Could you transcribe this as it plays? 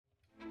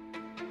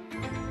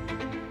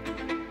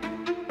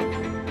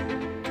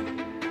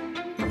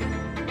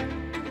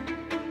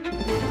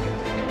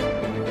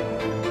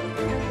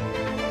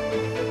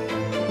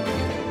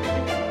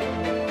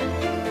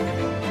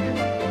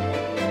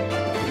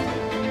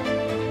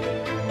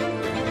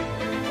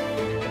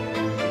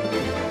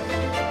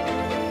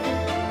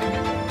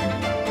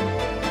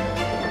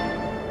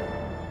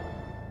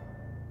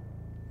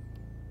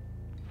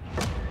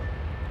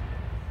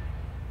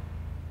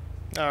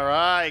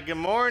right, good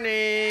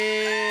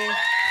morning.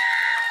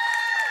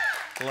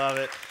 Love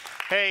it.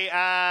 Hey,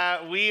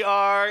 we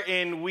are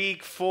in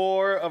week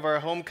 4 of our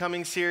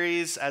homecoming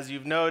series. As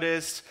you've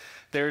noticed,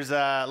 there's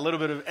a little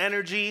bit of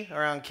energy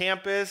around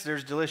campus.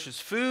 There's delicious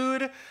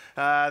food.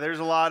 There's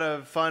a lot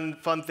of fun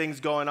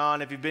things going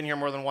on. If you've been here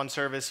more than one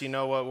service, you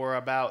know what we're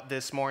about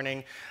this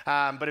morning.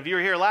 But if you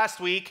were here last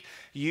week,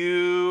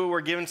 you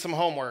were given some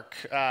homework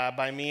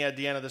by me at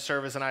the end of the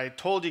service. And I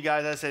told you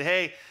guys, I said,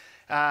 hey,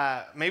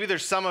 maybe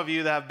there's some of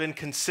you that have been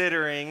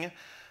considering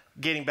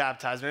getting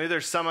baptized. Maybe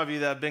there's some of you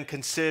that have been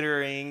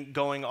considering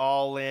going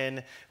all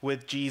in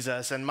with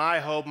Jesus. And my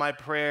hope, my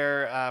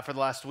prayer for the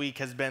last week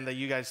has been that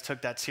you guys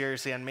took that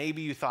seriously, and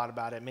maybe you thought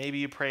about it, maybe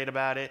you prayed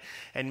about it,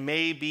 and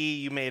maybe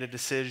you made a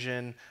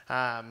decision,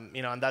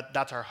 and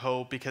that's our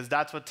hope, because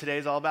that's what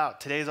today's all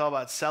about. Today's all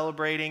about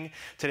celebrating.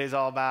 Today's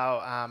all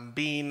about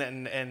being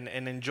and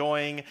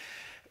enjoying,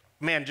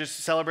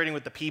 just celebrating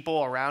with the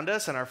people around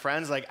us and our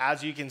friends. Like,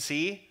 as you can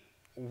see,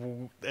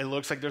 it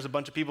looks like there's a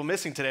bunch of people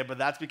missing today, but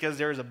that's because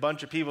there's a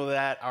bunch of people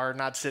that are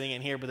not sitting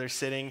in here, but they're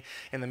sitting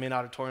in the main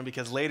auditorium,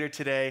 because later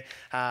today,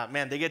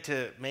 they get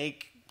to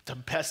make the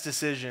best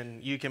decision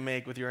you can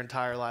make with your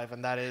entire life,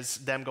 and that is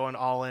them going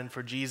all in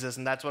for Jesus,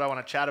 and that's what I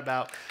want to chat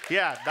about.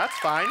 Yeah, that's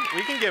fine.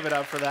 We can give it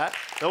up for that.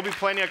 There'll be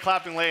plenty of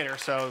clapping later,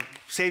 so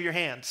save your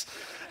hands.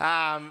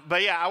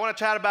 I want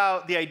to chat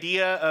about the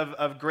idea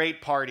of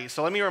great parties.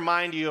 So let me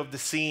remind you of the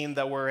scene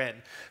that we're in.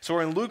 So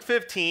we're in Luke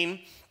 15,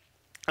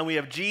 and we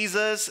have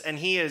Jesus, and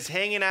he is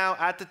hanging out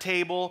at the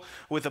table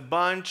with a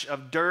bunch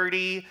of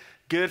dirty,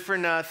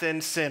 good-for-nothing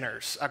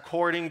sinners,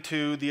 according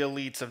to the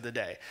elites of the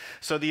day.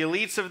 So the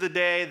elites of the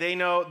day, they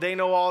know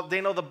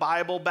the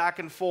Bible back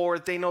and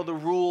forth. They know the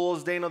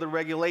rules. They know the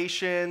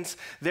regulations.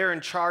 They're in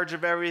charge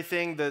of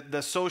everything,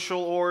 the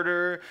social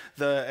order,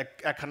 the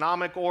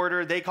economic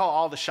order. They call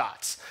all the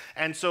shots.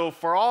 And so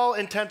for all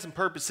intents and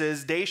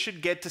purposes, they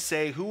should get to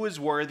say who is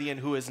worthy and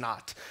who is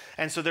not.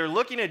 And so they're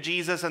looking at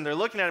Jesus, and they're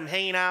looking at him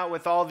hanging out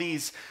with all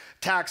these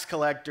tax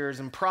collectors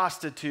and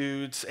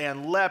prostitutes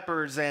and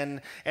lepers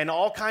and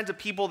all kinds of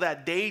people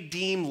that they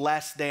deem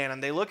less than.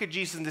 And they look at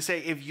Jesus and they say,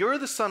 if you're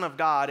the Son of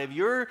God, if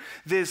you're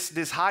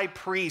this high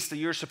priest that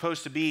you're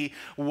supposed to be,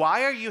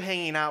 why are you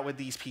hanging out with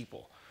these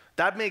people?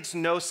 That makes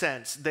no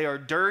sense. They are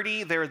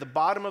dirty. They're at the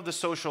bottom of the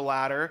social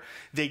ladder.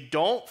 They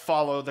don't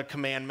follow the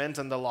commandments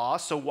and the law.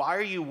 So why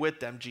are you with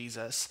them,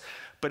 Jesus?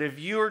 But if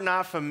you're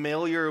not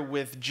familiar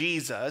with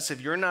Jesus,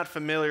 if you're not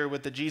familiar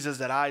with the Jesus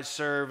that I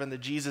serve and the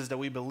Jesus that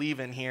we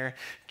believe in here,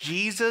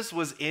 Jesus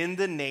was in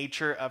the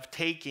nature of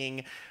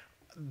taking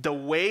the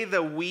way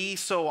that we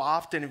so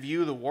often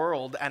view the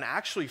world and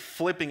actually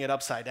flipping it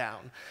upside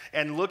down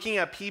and looking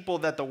at people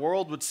that the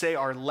world would say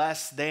are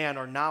less than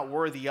or not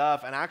worthy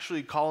of, and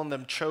actually calling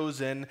them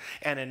chosen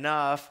and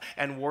enough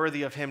and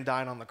worthy of him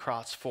dying on the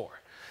cross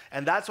for.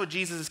 And that's what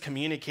Jesus is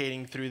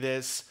communicating through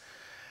this.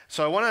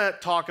 So I want to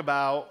talk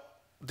about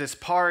this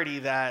party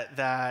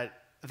that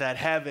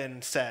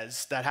heaven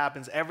says that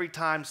happens every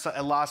time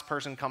a lost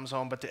person comes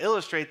home. But to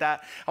illustrate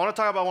that, I want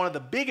to talk about one of the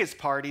biggest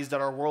parties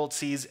that our world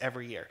sees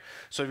every year.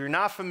 So if you're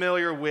not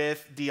familiar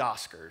with the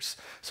Oscars,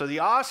 so the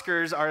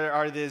Oscars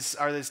are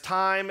this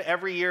time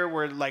every year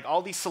where like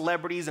all these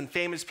celebrities and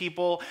famous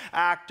people,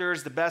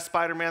 actors, the best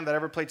Spider-Man that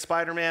ever played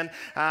Spider-Man,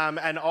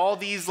 and all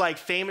these like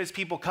famous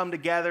people come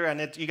together,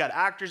 and you got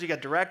actors, you got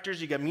directors,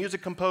 you got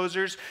music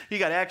composers, you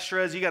got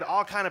extras, you got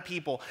all kind of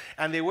people,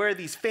 and they wear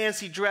these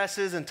fancy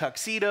dresses and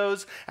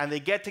tuxedos, and they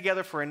get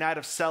together for a night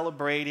of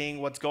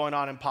celebrating what's going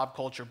on in pop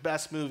culture,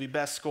 best movie,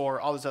 best score,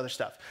 all this other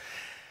stuff.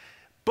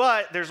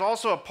 But there's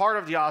also a part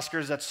of the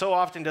Oscars that so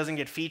often doesn't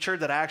get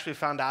featured that I actually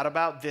found out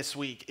about this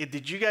week.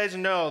 Did you guys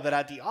know that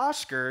at the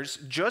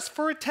Oscars, just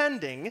for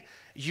attending,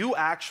 you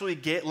actually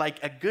get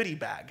like a goodie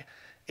bag?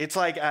 It's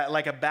like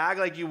a bag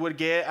like you would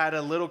get at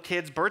a little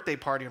kid's birthday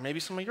party, or maybe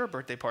some of your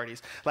birthday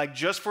parties. Like,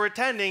 just for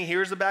attending,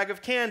 here's a bag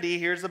of candy,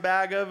 here's a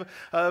bag of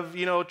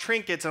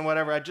trinkets and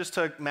whatever. I just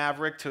took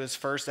Maverick to his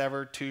first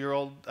ever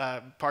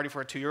party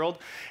for a 2-year-old,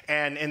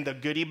 and in the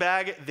goodie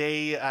bag,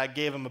 they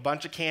gave him a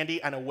bunch of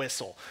candy and a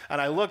whistle. And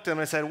I looked at him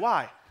and I said,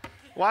 why?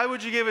 Why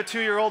would you give a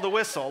 2-year-old a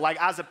whistle?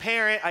 Like, as a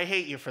parent, I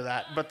hate you for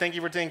that, but thank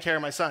you for taking care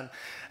of my son.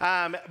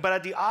 But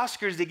at the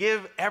Oscars, they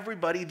give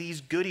everybody these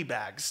goodie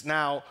bags.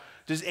 Now,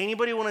 does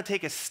anybody want to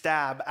take a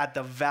stab at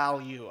the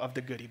value of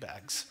the goodie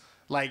bags?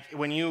 Like,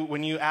 when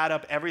you add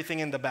up everything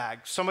in the bag,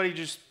 somebody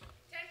just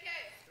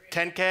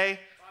 10K? 10K?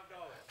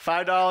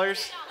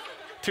 $5?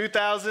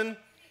 $2,000?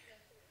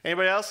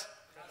 Anybody else?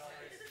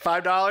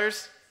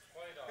 $5?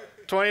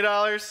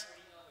 $20?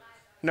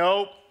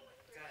 Nope.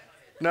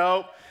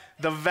 Nope.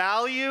 The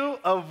value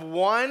of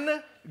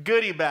one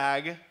goodie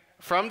bag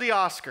from the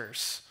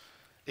Oscars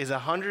is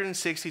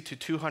 $160,000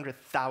 to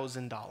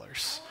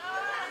 $200,000.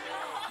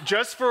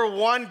 Just for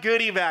one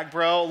goodie bag,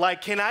 bro.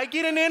 Like, can I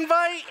get an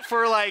invite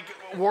for like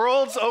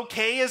world's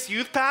okayest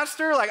youth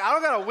pastor. Like, I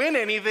don't gotta win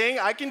anything.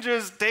 I can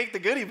just take the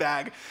goodie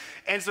bag.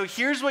 And so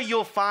here's what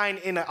you'll find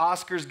in an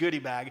Oscars goodie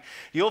bag.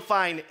 You'll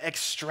find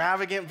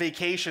extravagant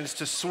vacations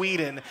to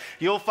Sweden.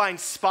 You'll find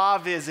spa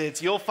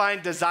visits. You'll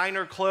find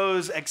designer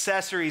clothes,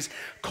 accessories,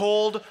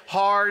 cold,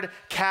 hard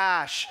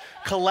cash,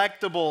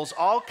 collectibles,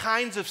 all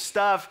kinds of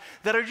stuff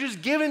that are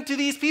just given to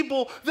these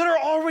people that are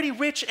already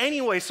rich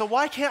anyway. So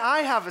why can't I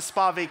have a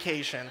spa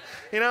vacation,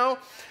 you know?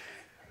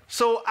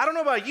 So I don't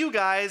know about you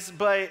guys,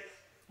 but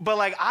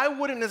like, I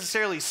wouldn't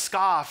necessarily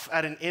scoff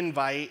at an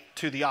invite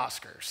to the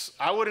Oscars.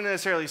 I wouldn't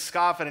necessarily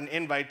scoff at an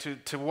invite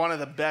to one of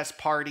the best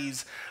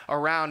parties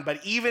around.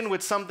 But even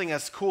with something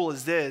as cool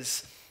as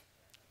this,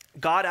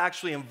 God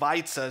actually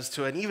invites us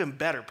to an even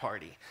better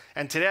party.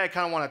 And today I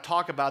kind of want to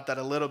talk about that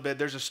a little bit.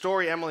 There's a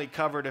story Emily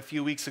covered a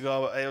few weeks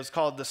ago. It was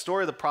called The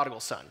Story of the Prodigal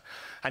Son.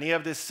 And you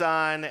have this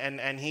son,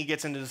 and he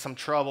gets into some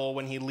trouble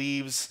when he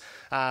leaves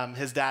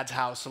his dad's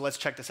house. So let's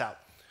check this out.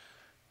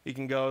 You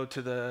can go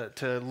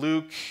to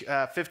Luke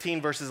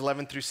 15, verses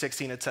 11 through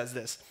 16. It says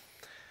this.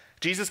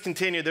 Jesus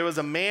continued, there was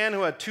a man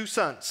who had 2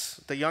 sons.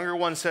 The younger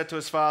one said to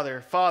his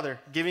father, Father,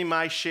 give me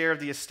my share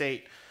of the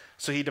estate.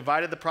 So he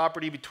divided the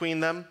property between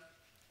them.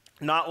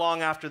 Not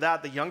long after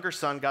that, the younger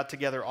son got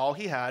together all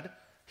he had.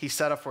 He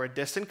set off for a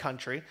distant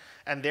country,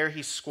 and there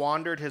he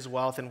squandered his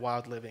wealth in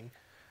wild living.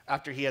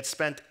 After he had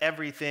spent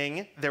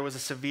everything, there was a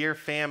severe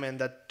famine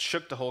that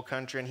shook the whole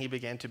country, and he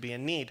began to be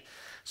in need.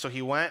 So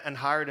he went and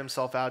hired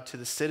himself out to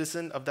the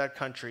citizen of that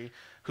country,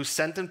 who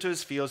sent him to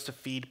his fields to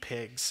feed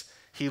pigs.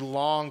 He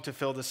longed to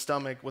fill the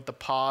stomach with the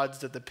pods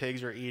that the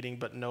pigs were eating,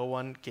 but no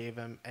one gave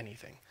him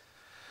anything.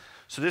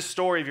 So this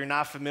story, if you're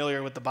not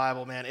familiar with the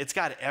Bible, man, it's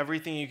got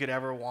everything you could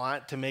ever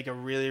want to make a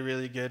really,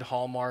 really good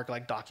Hallmark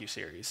like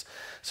docuseries.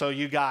 So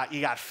you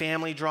got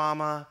family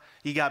drama,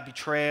 you got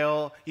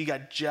betrayal, you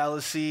got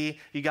jealousy,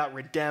 you got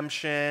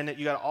redemption,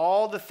 you got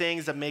all the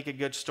things that make a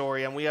good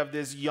story. And we have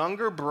this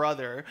younger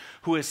brother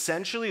who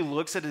essentially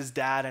looks at his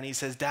dad and he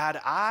says,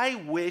 Dad,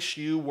 I wish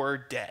you were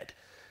dead.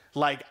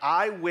 Like,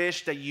 I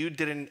wish that you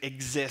didn't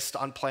exist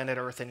on planet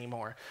Earth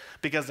anymore.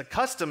 Because the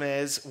custom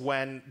is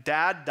when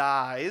dad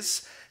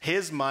dies,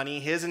 his money,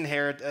 his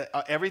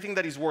everything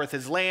that he's worth,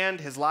 his land,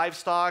 his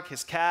livestock,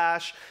 his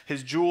cash,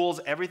 his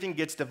jewels, everything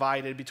gets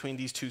divided between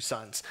these 2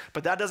 sons.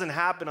 But that doesn't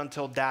happen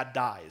until dad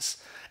dies.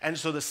 And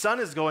so the son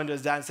is going to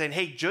his dad and saying,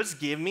 hey, just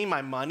give me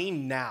my money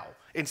now.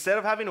 Instead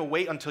of having to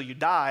wait until you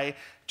die,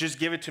 just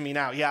give it to me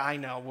now. Yeah, I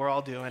know, we're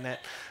all doing it.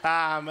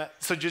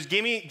 So just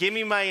give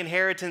me my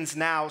inheritance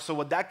now. So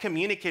what that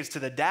communicates to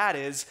the dad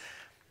is,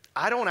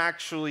 I don't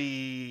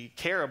actually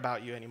care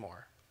about you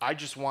anymore. I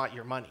just want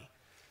your money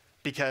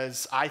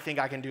because I think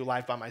I can do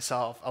life by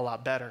myself a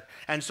lot better.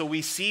 And so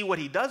we see what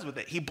he does with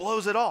it. He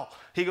blows it all.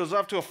 He goes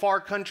off to a far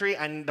country,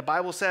 and the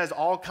Bible says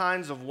all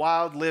kinds of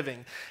wild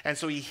living. And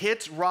so he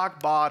hits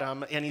rock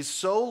bottom, and he's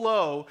so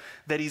low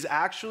that he's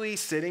actually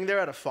sitting there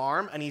at a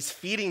farm, and he's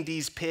feeding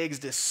these pigs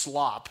this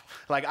slop.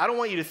 Like, I don't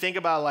want you to think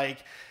about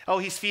like, oh,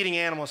 he's feeding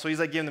animals, so he's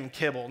like giving them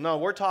kibble. No,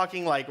 we're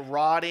talking like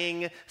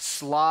rotting,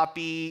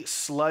 sloppy,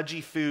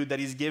 sludgy food that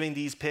he's giving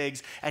these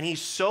pigs. And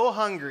he's so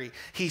hungry,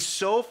 he's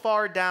so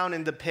far down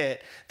in the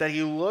pit that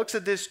he looks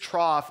at this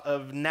trough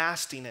of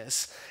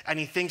nastiness and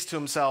he thinks to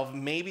himself,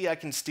 maybe I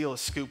can steal a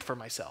scoop for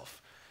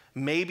myself.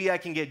 Maybe I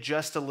can get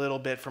just a little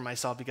bit for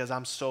myself because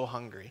I'm so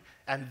hungry.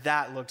 And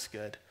that looks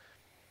good.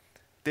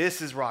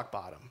 This is rock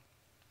bottom.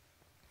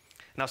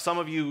 Now, some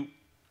of you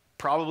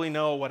probably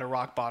know what a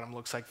rock bottom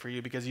looks like for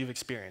you because you've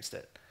experienced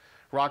it.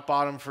 Rock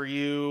bottom for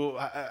you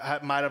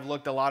might have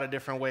looked a lot of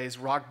different ways.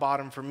 Rock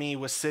bottom for me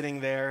was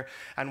sitting there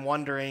and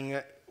wondering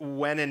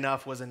when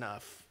enough was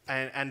enough.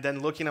 And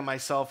then looking at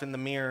myself in the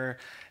mirror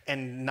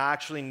and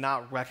actually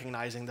not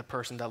recognizing the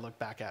person that looked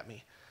back at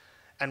me.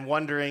 And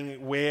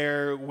wondering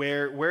where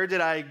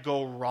did I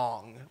go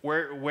wrong?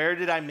 Where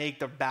did I make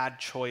the bad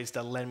choice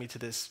that led me to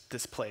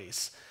this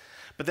place?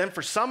 But then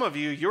for some of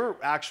you, you're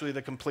actually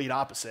the complete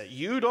opposite.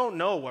 You don't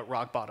know what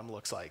rock bottom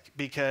looks like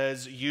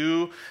because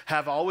you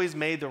have always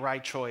made the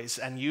right choice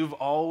and you've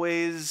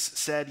always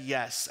said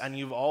yes and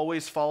you've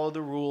always followed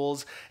the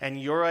rules,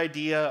 and your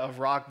idea of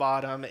rock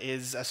bottom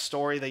is a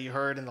story that you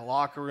heard in the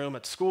locker room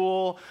at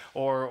school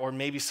or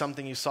maybe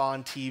something you saw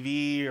on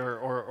TV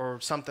or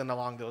something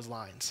along those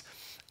lines.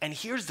 And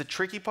here's the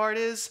tricky part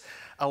is,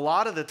 a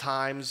lot of the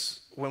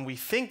times when we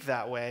think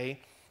that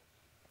way,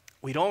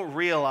 we don't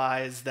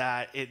realize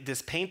that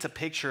this paints a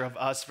picture of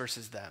us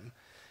versus them.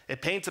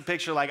 It paints a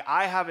picture like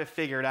I have it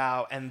figured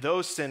out and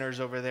those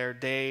sinners over there,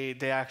 they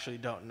actually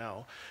don't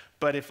know.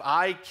 But if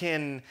I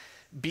can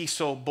be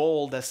so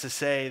bold as to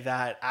say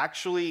that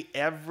actually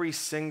every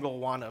single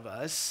one of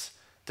us,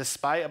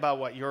 despite about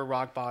what your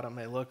rock bottom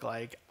may look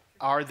like,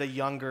 are the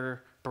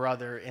younger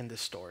brother in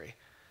this story.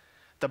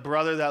 The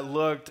brother that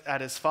looked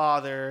at his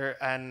father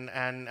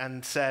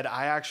and said,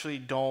 I actually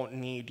don't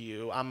need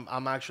you.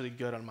 I'm actually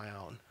good on my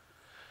own.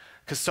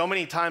 Because so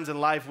many times in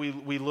life,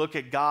 we look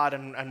at God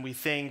and we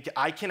think,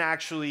 I can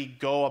actually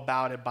go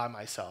about it by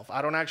myself.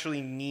 I don't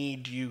actually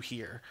need you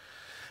here.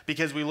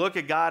 because we look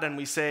at God and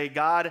we say,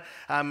 God,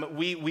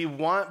 we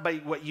want by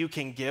what you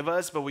can give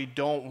us, but we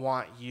don't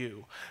want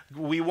you.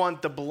 We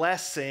want the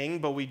blessing,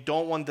 but we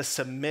don't want the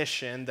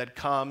submission that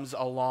comes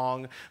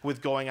along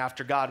with going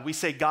after God. We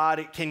say,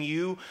 God, can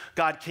you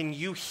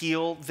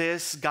heal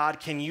this? God,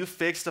 can you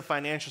fix the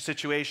financial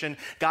situation?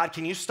 God,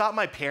 can you stop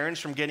my parents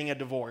from getting a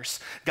divorce?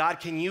 God,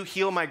 can you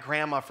heal my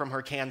grandma from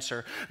her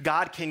cancer?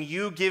 God, can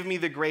you give me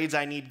the grades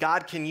I need?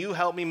 God, can you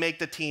help me make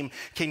the team?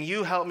 Can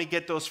you help me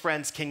get those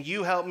friends? Can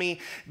you help me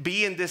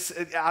be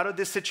out of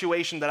this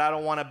situation that I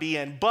don't want to be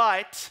in?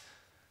 But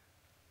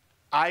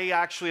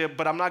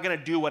I'm not going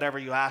to do whatever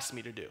you asked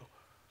me to do.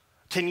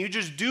 Can you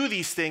just do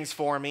these things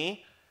for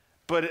me,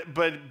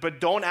 but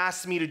don't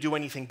ask me to do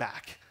anything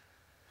back?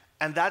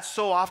 And that's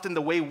so often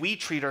the way we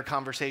treat our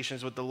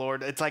conversations with the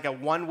Lord. It's like a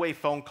one-way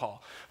phone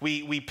call.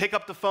 We pick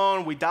up the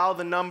phone, we dial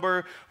the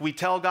number, we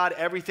tell God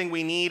everything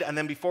we need, and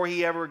then before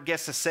he ever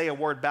gets to say a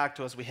word back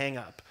to us, we hang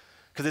up.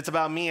 Because it's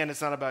about me and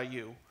it's not about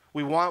you.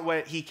 We want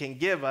what he can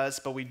give us,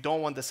 but we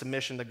don't want the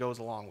submission that goes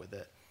along with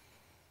it.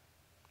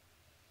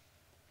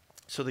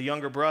 So the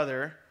younger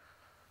brother,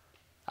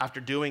 after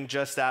doing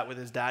just that with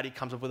his dad, he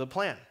comes up with a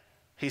plan.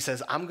 He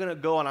says, I'm going to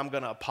go and I'm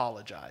going to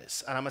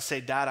apologize. And I'm going to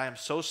say, Dad, I am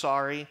so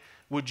sorry.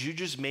 Would you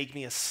just make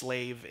me a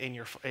slave in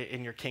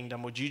your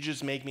kingdom? Would you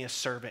just make me a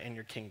servant in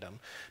your kingdom?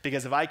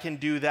 Because if I can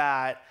do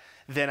that,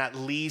 then at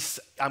least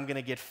I'm going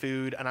to get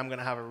food and I'm going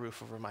to have a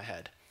roof over my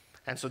head.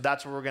 And so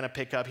that's where we're going to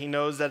pick up. He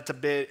knows that it's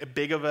a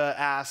big of an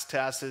ask to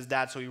ask his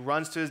dad. So he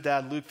runs to his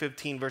dad, Luke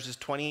 15, verses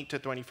 20 to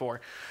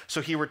 24.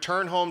 So he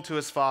returned home to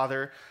his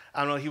father.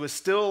 I don't know, he was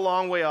still a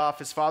long way off.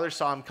 His father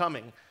saw him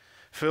coming.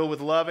 Filled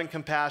with love and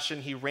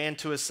compassion, he ran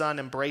to his son,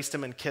 embraced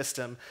him, and kissed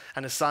him.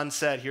 And his son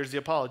said, here's the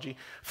apology,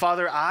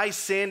 Father, I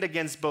sinned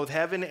against both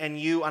heaven and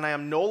you, and I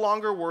am no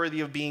longer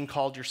worthy of being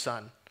called your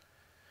son.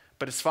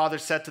 But his father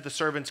said to the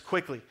servants,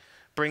 quickly,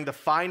 bring the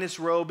finest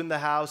robe in the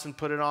house and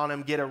put it on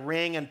him. Get a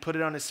ring and put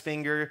it on his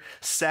finger,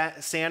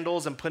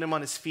 sandals and put him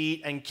on his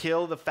feet, and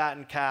kill the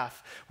fattened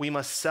calf. We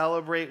must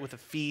celebrate with a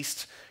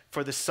feast,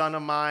 for the son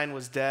of mine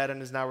was dead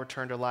and is now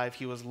returned to life.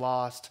 He was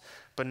lost,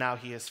 but now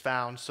he is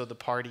found. So the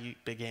party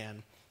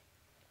began.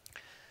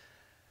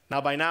 Now,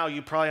 by now,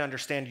 you probably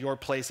understand your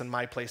place and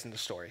my place in the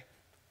story.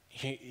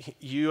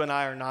 You and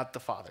I are not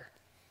the father.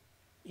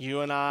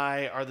 You and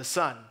I are the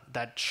son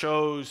that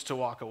chose to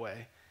walk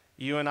away.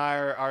 You and I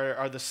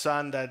are the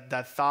son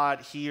that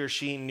thought he or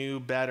she knew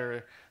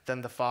better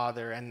than the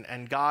father,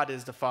 and God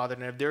is the father.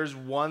 And if there's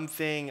one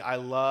thing I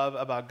love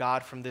about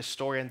God from this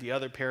story and the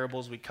other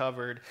parables we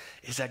covered,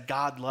 is that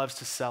God loves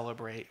to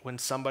celebrate when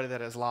somebody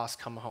that is lost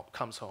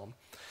comes home.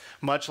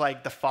 Much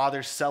like the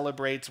father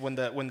celebrates when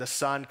the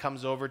son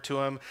comes over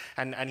to him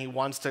and he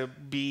wants to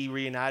be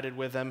reunited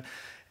with him.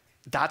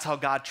 That's how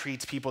God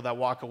treats people that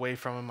walk away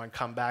from him and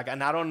come back.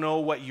 And I don't know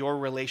what your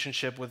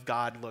relationship with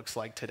God looks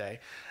like today.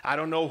 I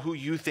don't know who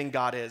you think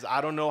God is.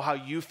 I don't know how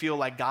you feel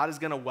like God is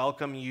going to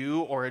welcome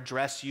you or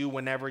address you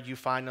whenever you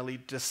finally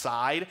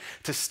decide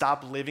to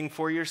stop living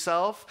for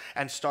yourself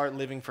and start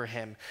living for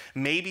him.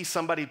 Maybe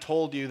somebody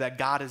told you that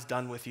God is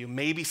done with you.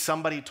 Maybe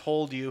somebody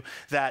told you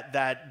that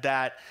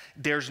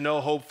there's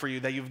no hope for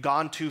you, that you've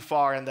gone too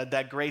far and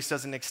that grace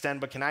doesn't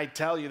extend. But can I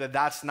tell you that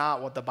that's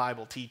not what the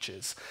Bible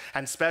teaches?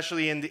 And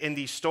especially in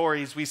these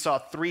stories, we saw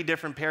 3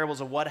 different parables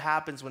of what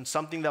happens when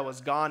something that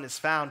was gone is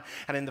found.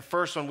 And in the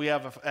first one, we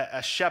have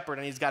a shepherd,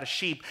 and he's got a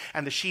sheep,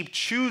 and the sheep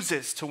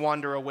chooses to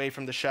wander away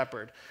from the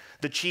shepherd.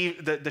 The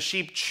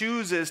sheep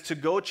chooses to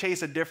go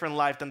chase a different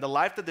life than the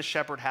life that the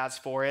shepherd has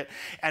for it.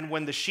 And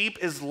when the sheep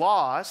is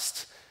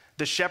lost,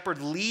 the shepherd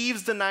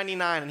leaves the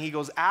 99 and he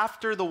goes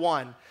after the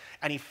one.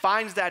 And he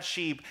finds that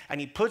sheep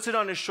and he puts it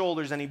on his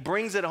shoulders and he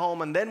brings it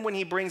home. And then when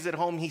he brings it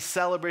home, he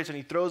celebrates and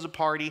he throws a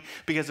party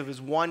because of his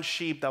one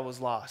sheep that was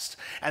lost.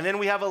 And then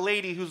we have a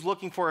lady who's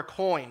looking for a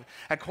coin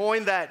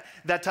that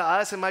to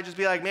us, it might just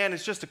be like, man,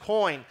 it's just a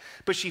coin.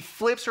 But she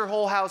flips her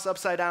whole house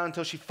upside down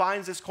until she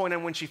finds this coin.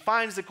 And when she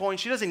finds the coin,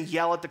 she doesn't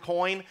yell at the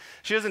coin.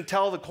 She doesn't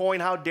tell the coin,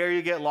 how dare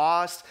you get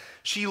lost.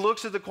 She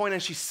looks at the coin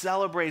and she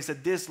celebrates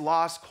that this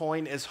lost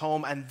coin is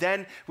home. And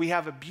then we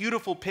have a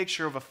beautiful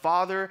picture of a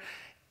father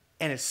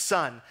and his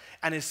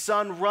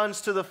son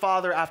runs to the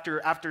father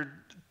after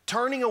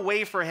turning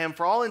away from him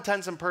for all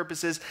intents and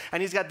purposes,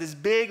 and he's got this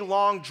big,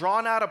 long,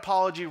 drawn-out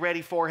apology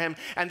ready for him,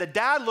 and the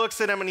dad looks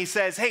at him and he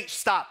says, hey,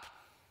 stop.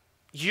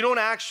 You don't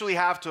actually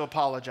have to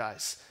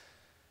apologize.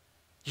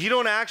 You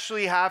don't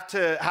actually have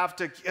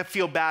to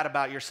feel bad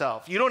about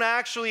yourself. You don't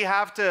actually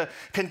have to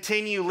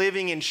continue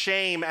living in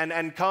shame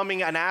and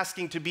coming and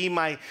asking to be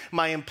my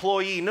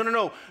employee.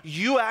 No.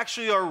 You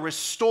actually are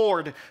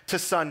restored to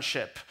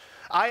sonship.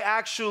 I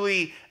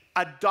actually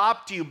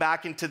adopt you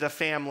back into the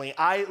family.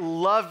 I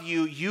love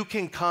you. You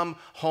can come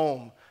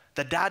home.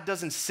 The dad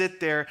doesn't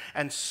sit there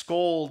and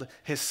scold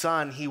his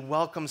son. He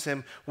welcomes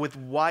him with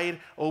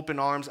wide open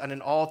arms, and in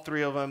all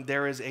three of them,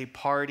 there is a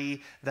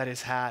party that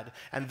is had.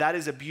 And that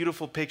is a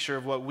beautiful picture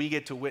of what we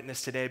get to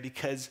witness today,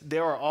 because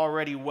there are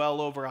already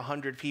well over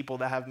 100 people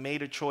that have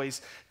made a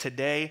choice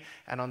today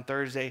and on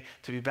Thursday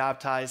to be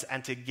baptized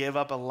and to give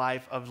up a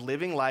life of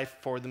living life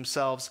for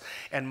themselves.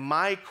 And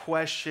my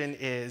question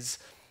is,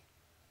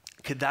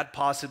 could that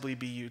possibly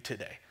be you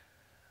today?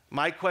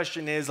 My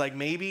question is, like,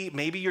 maybe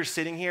you're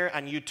sitting here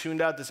and you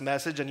tuned out this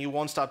message and you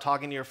won't stop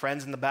talking to your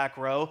friends in the back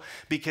row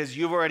because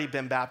you've already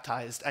been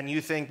baptized and you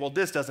think, well,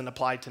 this doesn't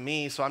apply to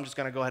me, so I'm just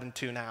going to go ahead and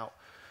tune out.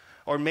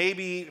 Or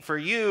maybe for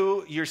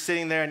you, you're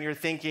sitting there and you're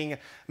thinking,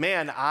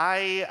 man,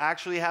 I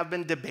actually have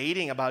been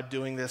debating about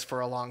doing this for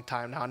a long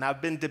time now, and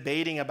I've been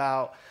debating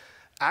about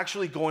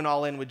actually going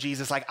all in with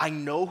Jesus. Like, I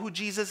know who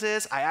Jesus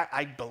is.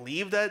 I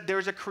believe that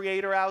there's a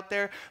creator out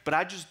there, but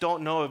I just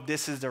don't know if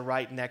this is the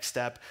right next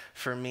step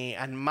for me.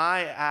 And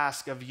my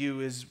ask of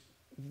you is,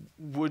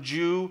 would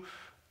you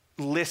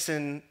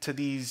listen to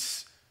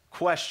these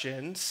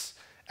questions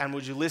and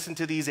would you listen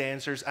to these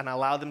answers and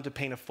allow them to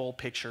paint a full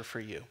picture for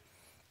you?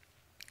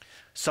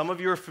 Some of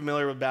you are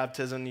familiar with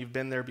baptism. You've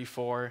been there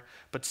before,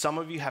 but some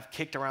of you have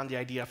kicked around the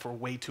idea for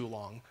way too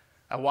long.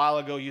 A while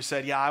ago, you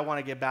said, yeah, I want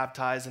to get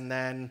baptized, and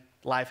then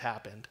life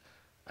happened,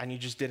 and you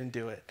just didn't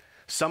do it.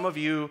 Some of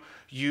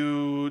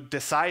you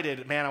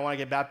decided, man, I want to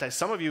get baptized.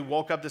 Some of you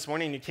woke up this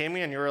morning and you came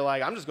in and you were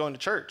like, I'm just going to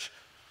church.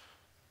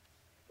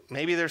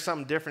 Maybe there's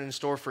something different in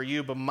store for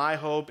you, but my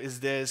hope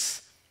is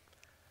this: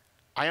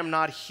 I am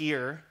not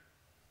here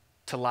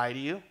to lie to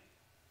you.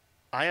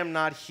 I am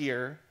not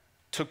here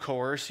to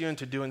coerce you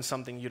into doing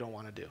something you don't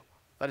want to do.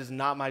 That is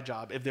not my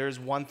job. If there's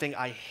one thing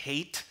I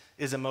hate,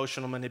 is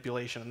emotional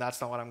manipulation, and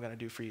that's not what I'm going to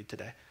do for you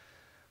today.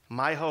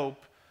 My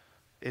hope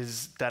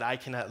is that I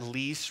can at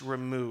least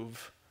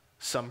remove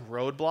some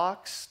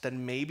roadblocks that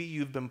maybe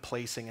you've been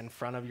placing in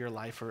front of your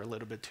life for a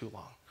little bit too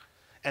long,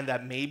 and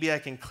that maybe I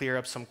can clear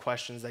up some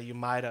questions that you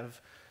might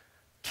have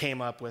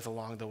came up with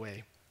along the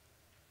way.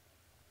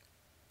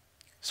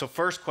 So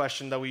first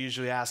question that we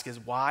usually ask is,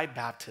 why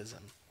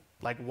baptism?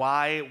 Like,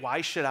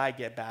 why should I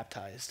get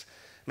baptized?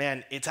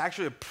 Man, it's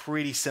actually a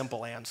pretty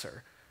simple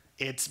answer.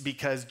 It's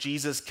because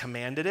Jesus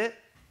commanded it,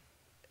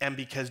 and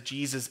because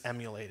Jesus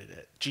emulated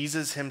it.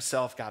 Jesus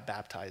himself got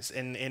baptized.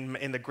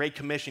 In the Great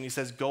Commission, he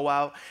says, go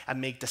out and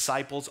make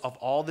disciples of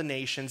all the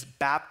nations,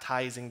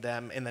 baptizing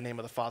them in the name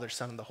of the Father,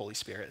 Son, and the Holy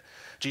Spirit.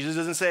 Jesus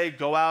doesn't say,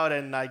 go out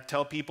and like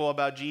tell people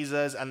about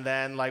Jesus and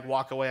then like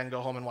walk away and go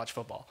home and watch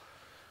football.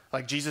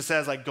 Like Jesus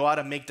says, like, go out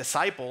and make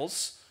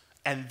disciples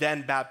and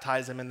then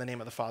baptize them in the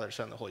name of the Father,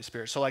 Son, and the Holy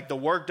Spirit. So like the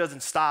work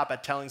doesn't stop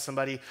at telling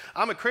somebody,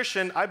 I'm a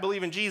Christian, I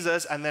believe in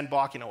Jesus, and then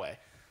walking away.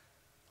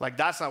 Like,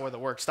 that's not where the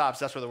work stops.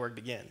 That's where the work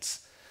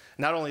begins.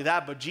 Not only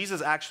that, but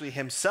Jesus actually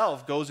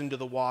himself goes into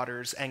the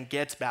waters and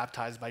gets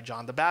baptized by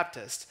John the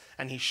Baptist.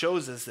 And he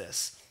shows us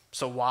this.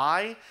 So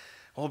why?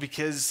 Well,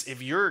 because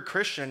if you're a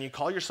Christian and you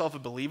call yourself a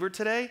believer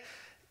today,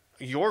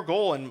 your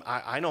goal, and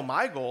I know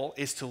my goal,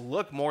 is to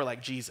look more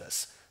like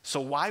Jesus.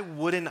 So why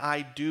wouldn't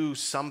I do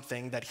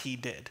something that he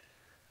did?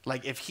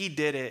 Like, if he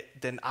did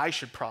it, then I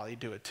should probably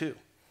do it too.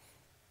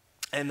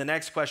 And the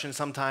next question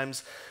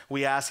sometimes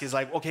we ask is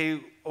like, okay,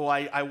 well,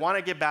 I want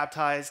to get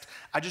baptized.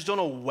 I just don't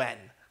know when.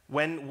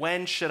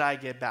 When should I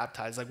get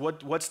baptized? Like,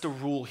 what's the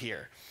rule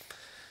here?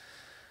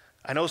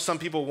 I know some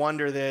people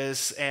wonder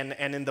this, and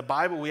in the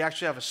Bible, we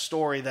actually have a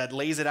story that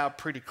lays it out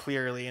pretty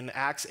clearly. In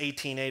Acts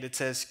 18:8, it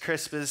says,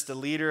 Crispus, the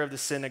leader of the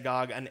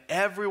synagogue, and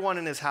everyone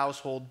in his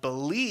household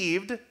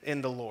believed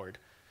in the Lord.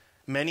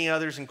 Many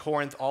others in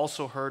Corinth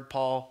also heard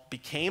Paul,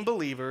 became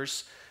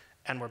believers,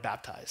 and were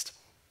baptized.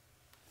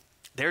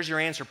 There's your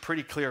answer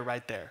pretty clear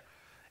right there.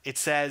 It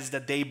says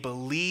that they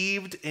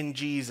believed in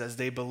Jesus.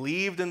 They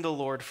believed in the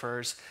Lord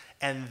first,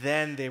 and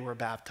then they were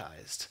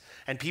baptized.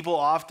 And people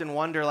often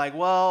wonder, like,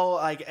 well,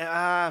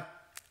 I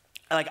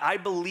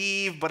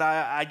believe, but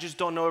I just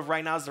don't know if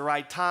right now is the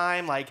right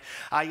time. Like,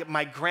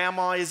 my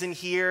grandma isn't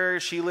here.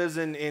 She lives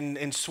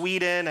in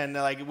Sweden, and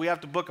like we have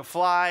to book a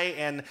flight,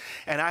 and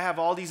I have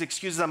all these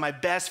excuses. That my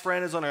best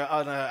friend is on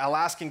an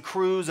Alaskan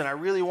cruise, and I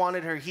really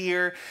wanted her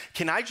here.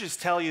 Can I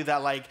just tell you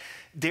that, like,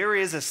 there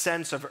is a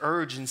sense of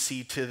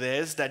urgency to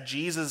this that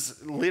Jesus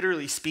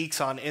literally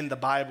speaks on in the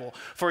Bible.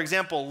 For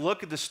example,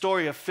 look at the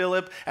story of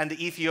Philip and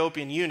the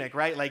Ethiopian eunuch,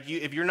 right? Like,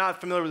 if you're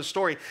not familiar with the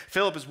story,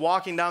 Philip is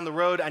walking down the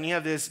road, and you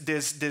have this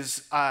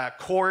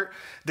court,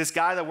 this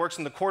guy that works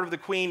in the court of the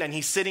queen, and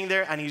he's sitting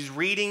there, and he's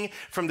reading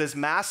from this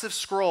massive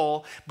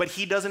scroll, but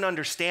he doesn't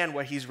understand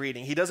what he's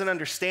reading. He doesn't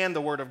understand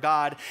the word of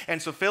God, and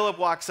so Philip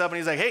walks up, and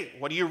he's like, hey,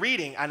 what are you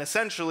reading? And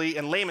essentially,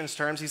 in layman's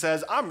terms, he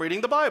says, I'm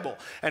reading the Bible.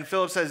 And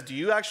Philip says, do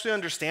you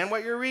actually understand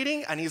what you're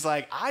reading? And he's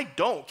like, I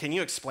don't. Can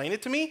you explain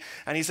it to me?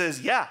 And he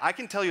says, yeah, I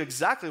can tell you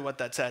exactly what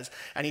that says.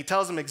 And he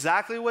tells him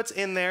exactly what's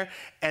in there.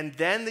 And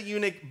then the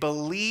eunuch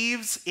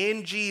believes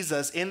in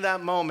Jesus in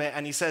that moment.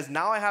 And he says,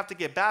 now I have to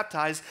get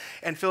baptized.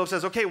 And Philip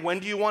says, okay, when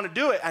do you want to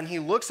do it? And he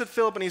looks at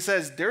Philip and he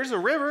says, there's a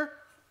river.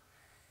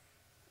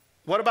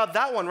 What about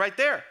that one right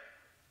there?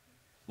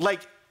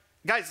 Like,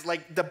 Guys,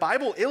 like the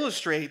Bible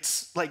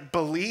illustrates, like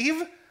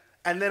believe,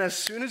 and then as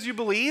soon as you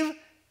believe,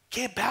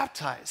 get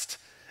baptized.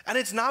 And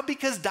it's not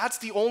because that's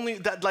the only,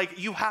 that like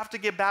you have to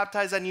get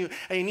baptized and you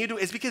need to,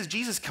 it's because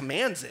Jesus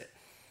commands it.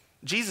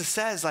 Jesus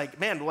says like,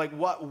 man, like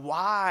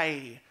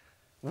why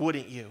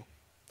wouldn't you?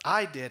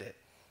 I did it.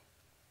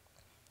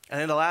 And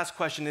then the last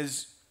question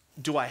is,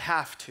 do I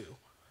have to?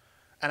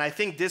 And I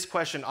think this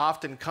question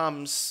often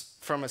comes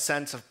from a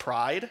sense of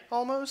pride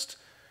almost,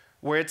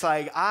 where it's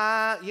like,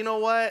 you know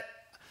what?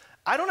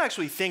 I don't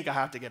actually think I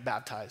have to get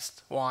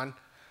baptized, Juan.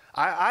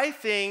 I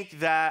think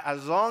that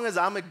as long as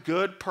I'm a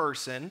good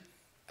person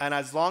and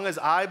as long as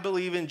I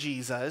believe in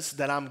Jesus,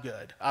 then I'm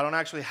good. I don't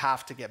actually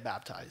have to get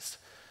baptized.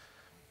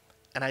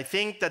 And I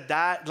think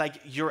that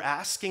like, you're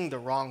asking the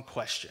wrong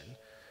question.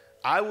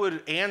 I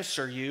would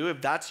answer you,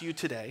 if that's you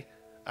today,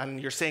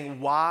 and you're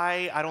saying,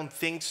 why I don't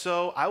think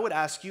so, I would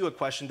ask you a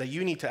question that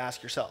you need to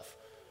ask yourself.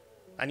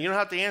 And you don't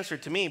have to answer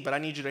it to me, but I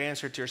need you to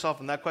answer it to yourself.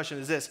 And that question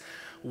is this: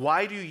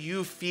 why do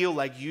you feel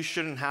like you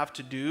shouldn't have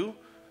to do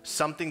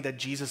something that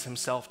Jesus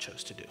himself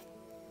chose to do?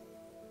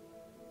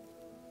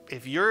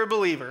 If you're a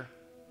believer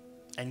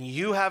and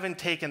you haven't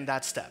taken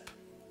that step,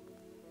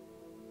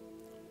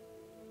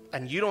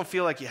 and you don't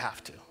feel like you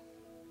have to,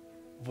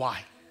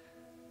 why?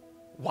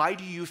 Why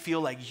do you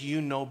feel like you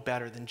know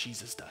better than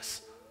Jesus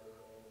does?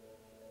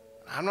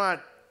 I'm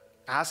not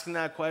asking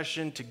that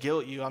question to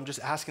guilt you. I'm just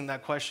asking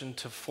that question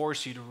to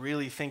force you to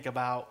really think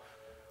about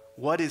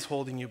what is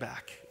holding you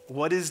back.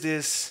 What is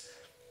this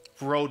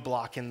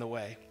roadblock in the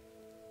way?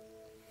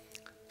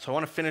 So I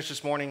want to finish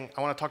this morning.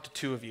 I want to talk to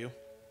two of you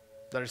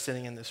that are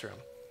sitting in this room.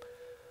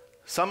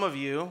 Some of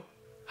you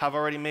have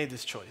already made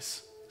this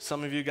choice.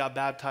 Some of you got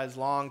baptized a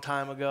long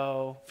time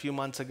ago, a few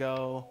months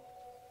ago,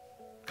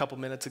 a couple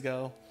minutes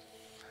ago.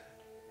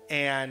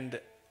 And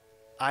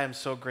I am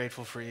so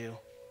grateful for you.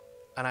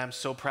 And I'm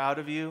so proud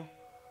of you.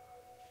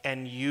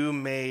 And you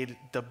made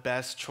the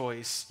best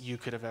choice you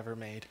could have ever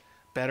made.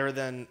 Better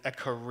than a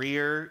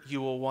career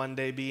you will one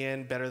day be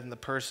in, better than the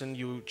person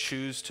you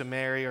choose to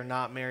marry or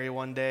not marry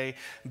one day,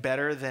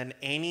 better than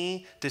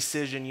any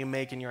decision you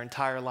make in your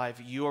entire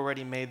life. You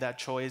already made that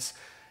choice,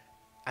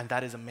 and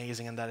that is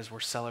amazing, and that is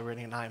worth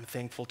celebrating, and I am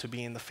thankful to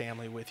be in the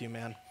family with you,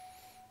 man.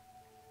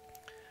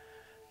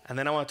 And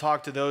then I want to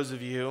talk to those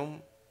of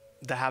you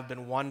that have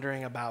been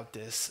wondering about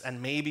this,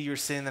 and maybe you're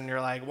sitting and you're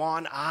like,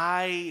 Juan,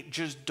 I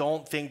just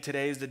don't think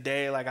today is the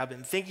day. Like, I've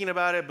been thinking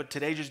about it, but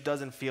today just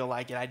doesn't feel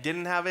like it. I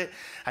didn't have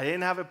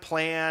it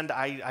planned.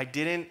 I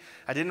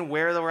didn't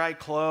wear the right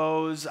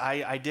clothes.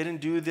 I didn't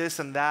do this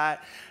and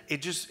that.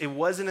 It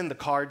wasn't in the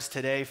cards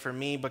today for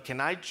me, but can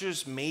I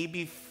just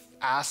maybe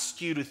ask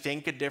you to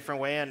think a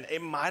different way? And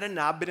it might have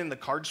not been in the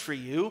cards for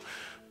you,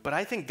 but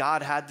I think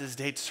God had this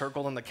date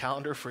circled on the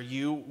calendar for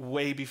you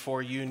way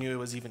before you knew it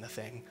was even a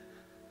thing.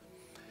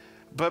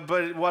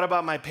 But what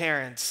about my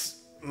parents?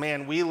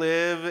 Man, we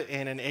live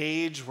in an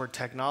age where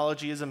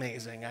technology is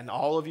amazing, and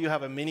all of you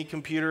have a mini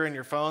computer in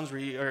your phones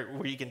where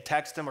you can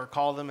text them or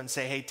call them and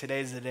say, hey,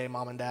 today's the day,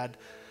 Mom and Dad.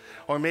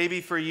 Or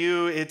maybe for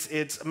you,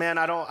 it's man,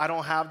 I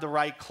don't have the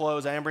right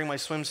clothes. I didn't bring my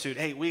swimsuit.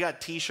 Hey, we got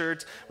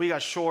t-shirts, we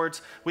got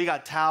shorts, we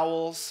got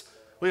towels,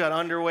 we got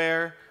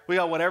underwear, we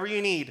got whatever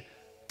you need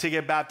to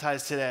get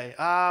baptized today.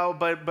 Oh,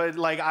 but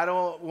like, I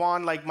don't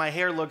want, like, my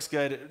hair looks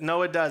good.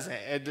 No, it doesn't.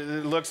 It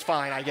looks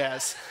fine, I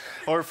guess.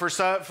 Or for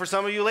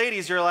some of you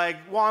ladies, you're like,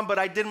 Juan, but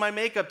I did my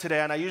makeup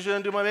today, and I usually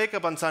don't do my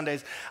makeup on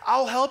Sundays.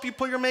 I'll help you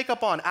put your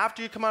makeup on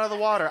after you come out of the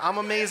water. I'm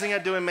amazing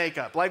at doing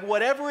makeup. Like,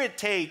 whatever it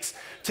takes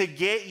to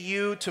get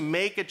you to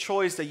make a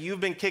choice that you've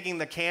been kicking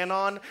the can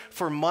on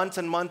for months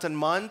and months and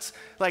months,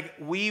 like,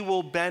 we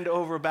will bend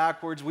over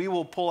backwards. We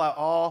will pull out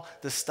all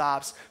the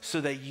stops so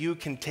that you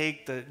can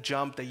take the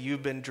jump that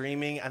you've been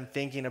dreaming and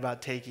thinking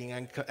about taking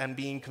and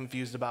being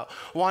confused about.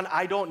 Juan,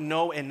 I don't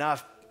know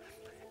enough.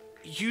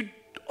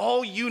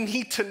 All you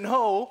need to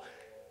know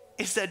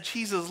is that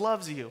Jesus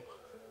loves you,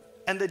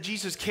 and that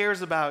Jesus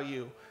cares about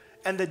you,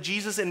 and that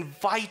Jesus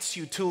invites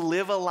you to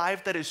live a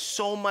life that is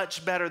so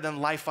much better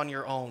than life on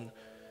your own.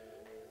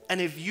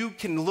 And if you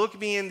can look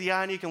me in the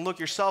eye and you can look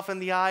yourself in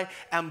the eye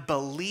and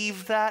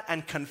believe that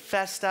and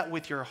confess that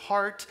with your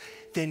heart,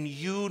 then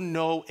you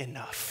know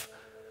enough.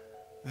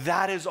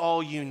 That is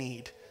all you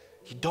need.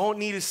 You don't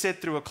need to sit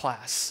through a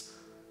class.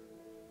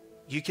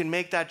 You can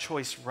make that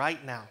choice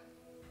right now.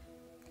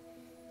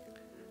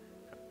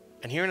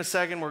 And here in a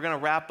second, we're going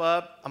to wrap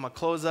up. I'm going to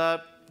close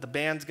up. The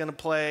band's going to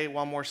play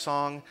one more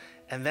song.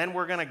 And then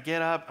we're going to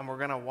get up and we're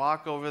going to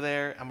walk over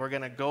there and we're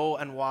going to go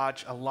and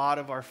watch a lot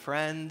of our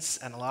friends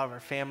and a lot of our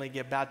family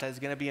get baptized. It's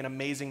going to be an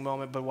amazing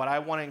moment. But what I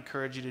want to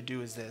encourage you to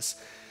do is this.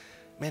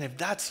 Man, if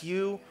that's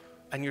you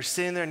and you're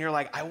sitting there and you're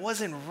like, I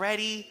wasn't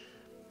ready,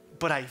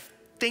 but I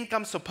think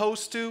I'm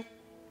supposed to,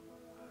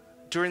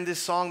 during this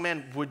song,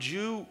 man, would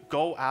you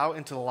go out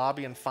into the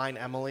lobby and find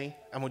Emily?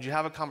 And would you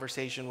have a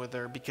conversation with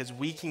her? Because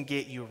we can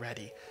get you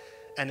ready.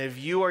 And if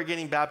you are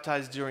getting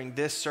baptized during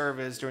this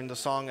service, during the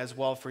song as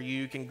well, for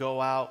you, you can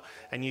go out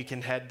and you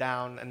can head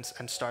down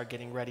and start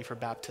getting ready for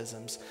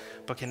baptisms.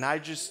 But can I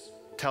just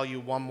tell you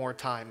one more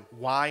time,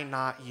 why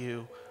not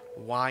you?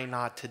 Why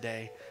not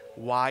today?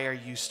 Why are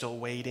you still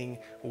waiting?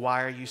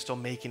 Why are you still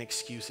making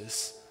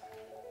excuses?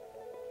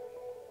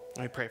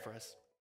 Let me pray for us.